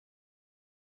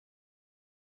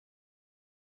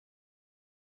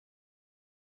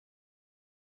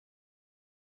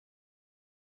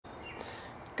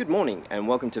Good morning and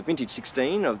welcome to Vintage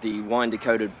 16 of the Wine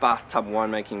Decoded Bathtub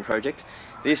Winemaking project.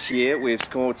 This year we've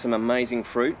scored some amazing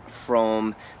fruit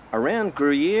from around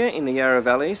Gruyere in the Yarra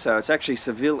Valley, so it's actually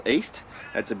Seville East.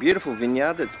 It's a beautiful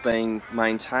vineyard that's being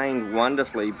maintained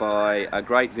wonderfully by a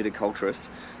great viticulturist,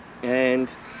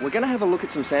 and we're going to have a look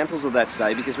at some samples of that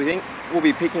today because we think we'll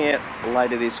be picking it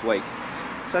later this week.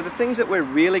 So the things that we're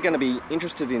really going to be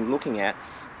interested in looking at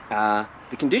are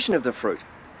the condition of the fruit.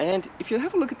 And if you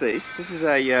have a look at these, this is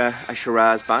a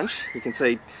Shiraz bunch. You can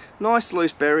see nice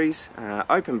loose berries,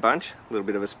 open bunch, a little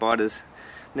bit of a spider's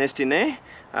nest in there.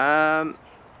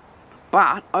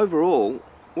 But overall,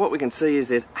 what we can see is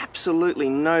there's absolutely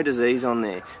no disease on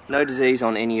there. No disease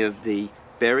on any of the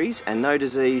berries and no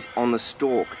disease on the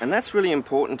stalk. And that's really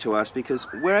important to us because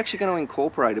we're actually going to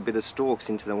incorporate a bit of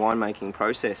stalks into the winemaking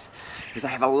process because they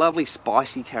have a lovely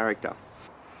spicy character.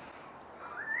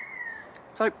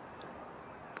 So,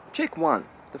 check one,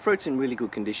 the fruit's in really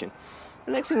good condition.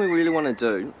 The next thing we really want to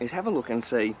do is have a look and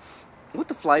see what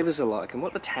the flavours are like and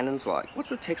what the tannins like, what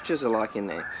the textures are like in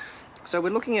there. So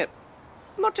we're looking at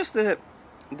not just the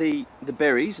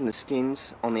berries and the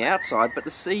skins on the outside, but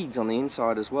the seeds on the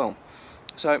inside as well.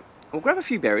 So we'll grab a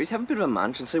few berries, have a bit of a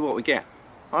munch and see what we get.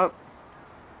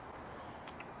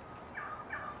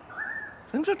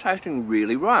 Things are tasting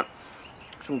really right.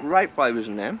 Some great flavours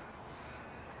in there.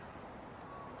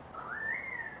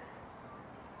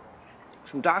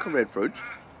 Some darker red fruits,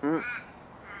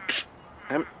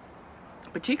 and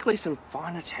particularly some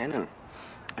finer tannin.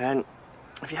 And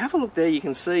if you have a look there, you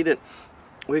can see that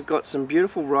we've got some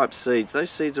beautiful ripe seeds. Those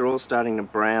seeds are all starting to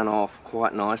brown off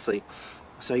quite nicely.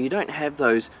 So you don't have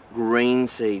those green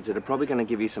seeds that are probably going to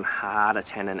give you some harder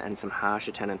tannin and some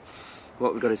harsher tannin.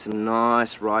 What we've got is some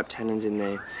nice ripe tannins in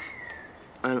there.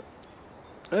 And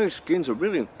those skins are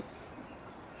really...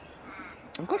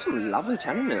 I've got some lovely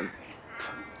tannin in them.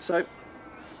 So,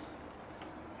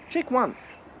 check one,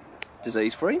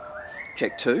 disease free.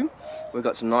 Check two, we've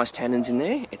got some nice tannins in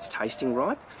there, it's tasting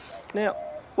ripe. Now,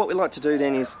 what we like to do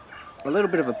then is a little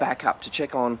bit of a backup to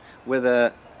check on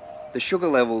whether the sugar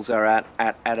levels are at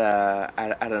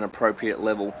an appropriate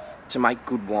level to make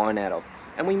good wine out of.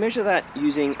 And we measure that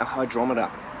using a hydrometer.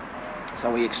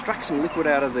 So we extract some liquid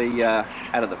out of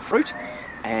the fruit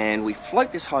and we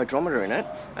float this hydrometer in it,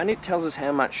 and it tells us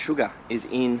how much sugar is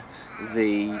in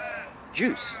the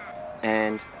juice.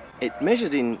 And it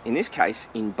measures in this case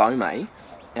in Beaumet,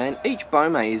 and each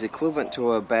Beaumet is equivalent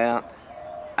to about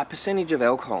a percentage of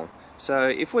alcohol. So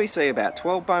if we see about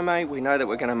 12 Beaumet, we know that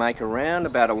we're going to make around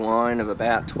about a wine of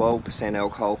about 12%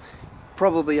 alcohol,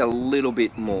 probably a little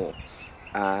bit more.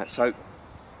 So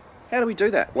how do we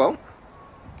do that? Well,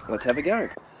 let's have a go.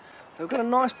 So we've got a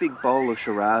nice big bowl of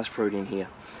Shiraz fruit in here,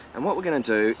 and what we're going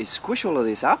to do is squish all of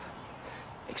this up,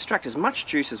 extract as much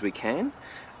juice as we can,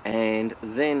 and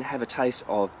then have a taste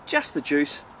of just the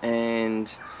juice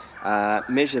and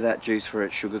measure that juice for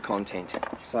its sugar content.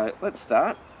 So let's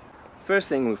start. First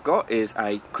thing we've got is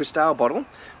a Cristal bottle.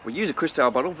 We use a Cristal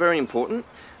bottle, very important,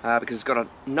 because it's got a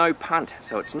no punt,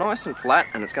 so it's nice and flat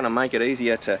and it's going to make it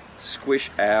easier to squish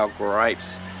our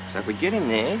grapes. So if we get in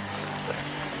there,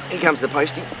 here comes the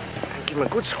postie, and give him a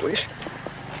good squish.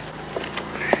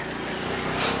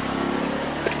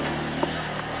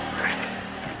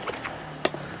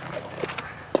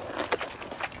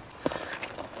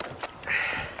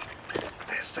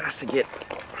 Starts to get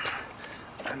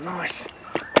a nice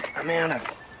amount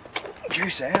of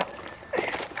juice out.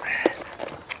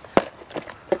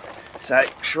 So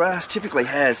Shiraz typically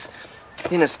has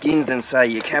thinner skins than say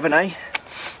your Cabernet,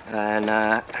 and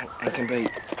can be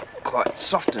quite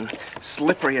soft and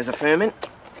slippery as a ferment,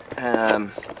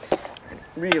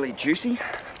 really juicy.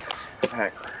 So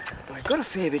we've got a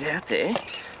fair bit out there.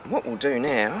 And what we'll do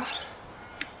now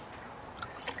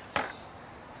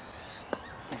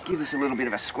is give this a little bit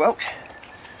of a squelch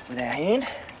with our hand.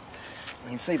 You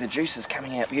can see the juices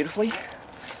coming out beautifully.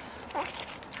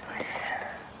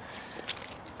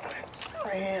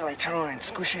 Really try and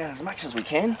squish out as much as we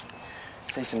can.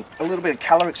 See a little bit of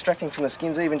colour extracting from the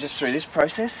skins even just through this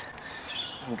process.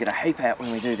 We'll get a heap out when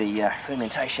we do the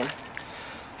fermentation.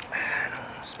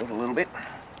 Split a little bit.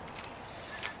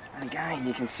 And again,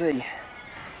 you can see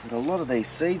with a lot of these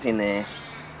seeds in there,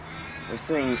 we're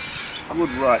seeing good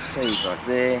ripe seeds like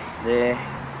there.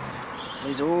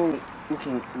 These are all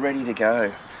looking ready to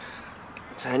go.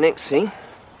 So next thing,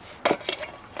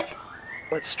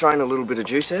 let's strain a little bit of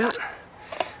juice out,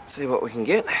 see what we can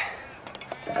get.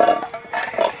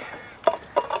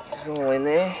 It's all in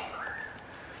there.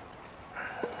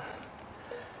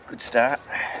 Good start.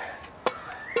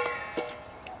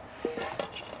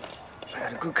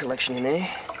 Got a good collection in there.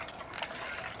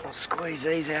 I'll squeeze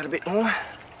these out a bit more.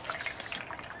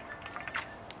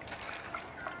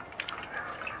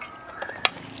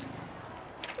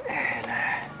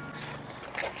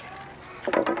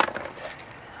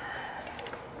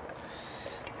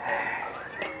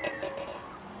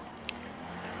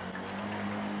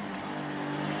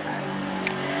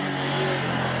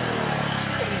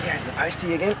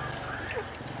 pasty again.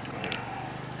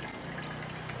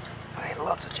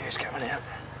 Lots of juice coming out.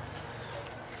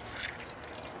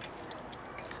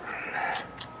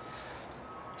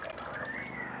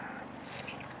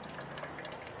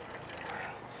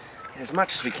 Get as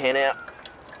much as we can out.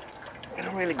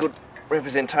 Get a really good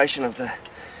representation of the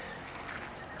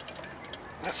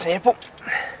sample.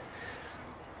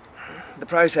 The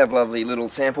pros have lovely little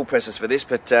sample presses for this,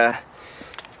 but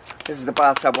this is the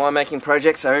bathtub winemaking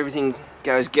project, so everything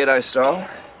goes ghetto style.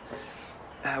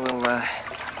 We'll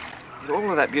get all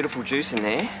of that beautiful juice in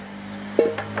there. So,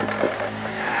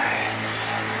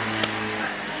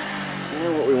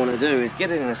 now what we want to do is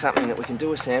get it into something that we can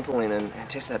do a sample in and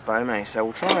test that Beaumet. So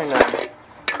we'll try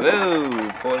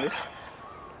and pour this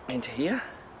into here.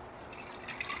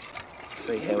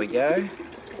 See how we go.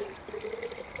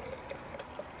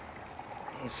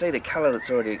 You see the colour that's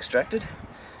already extracted.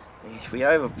 If we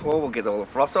over pour, we'll get all the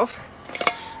froth off.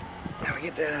 Now we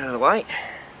get that out of the way.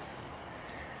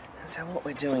 So what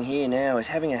we're doing here now is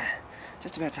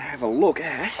just about to have a look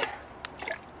at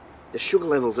the sugar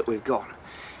levels that we've got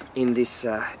in this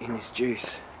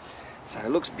juice. So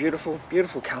it looks beautiful,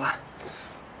 beautiful colour.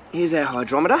 Here's our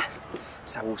hydrometer.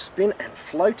 So we'll spin and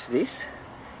float this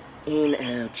in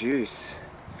our juice,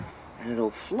 and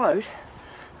it'll float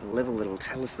at a level that'll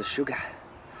tell us the sugar.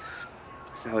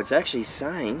 So it's actually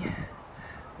saying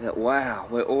that, wow,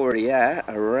 we're already at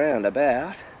around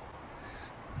about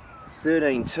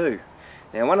 13.2.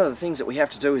 Now, one of the things that we have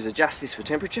to do is adjust this for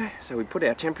temperature. So we put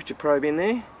our temperature probe in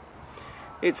there.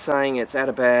 It's saying it's at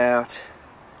about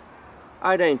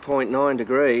 18.9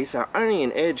 degrees, so only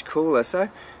an edge cooler. So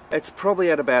it's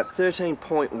probably at about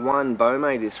 13.1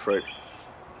 Beaumet, this fruit.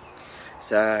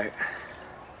 So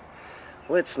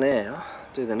let's now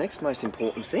do the next most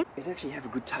important thing, is actually have a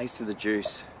good taste of the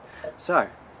juice. So,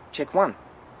 check 1,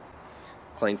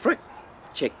 clean fruit.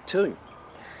 Check 2,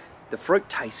 the fruit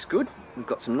tastes good. We've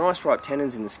got some nice ripe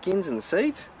tannins in the skins and the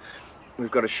seeds. We've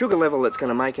got a sugar level that's going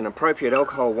to make an appropriate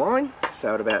alcohol wine,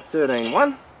 so at about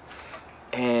 13.1.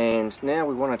 And now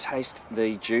we want to taste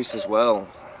the juice as well.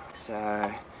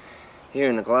 So here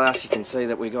in the glass you can see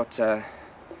that we got a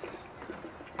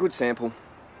good sample.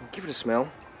 Give it a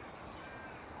smell.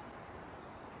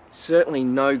 Certainly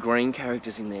no green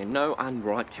characters in there, no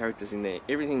unripe characters in there.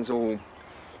 Everything's all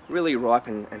really ripe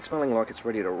and smelling like it's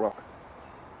ready to rock.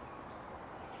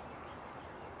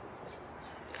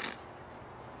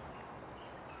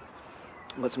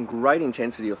 Got some great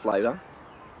intensity of flavour.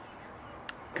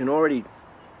 Can already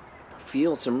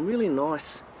feel some really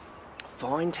nice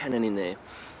fine tannin in there.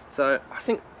 So I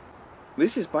think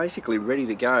this is basically ready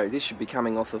to go. This should be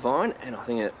coming off the vine, and I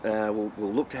think we'll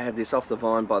look to have this off the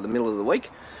vine by the middle of the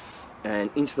week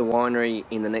and into the winery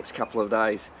in the next couple of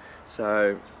days.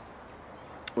 So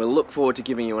we'll look forward to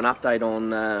giving you an update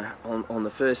on the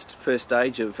first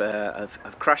stage of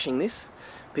crushing this,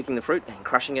 picking the fruit and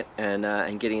crushing it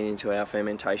and getting it into our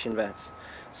fermentation vats.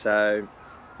 So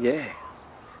yeah,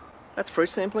 that's fruit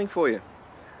sampling for you.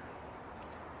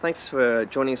 Thanks for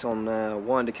joining us on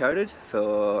Wine Decoded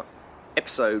for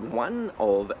episode 1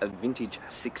 of a Vintage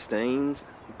 16's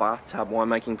bathtub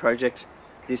winemaking project.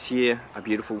 This year, a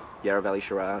beautiful Yarra Valley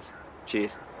Shiraz.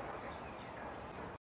 Cheers.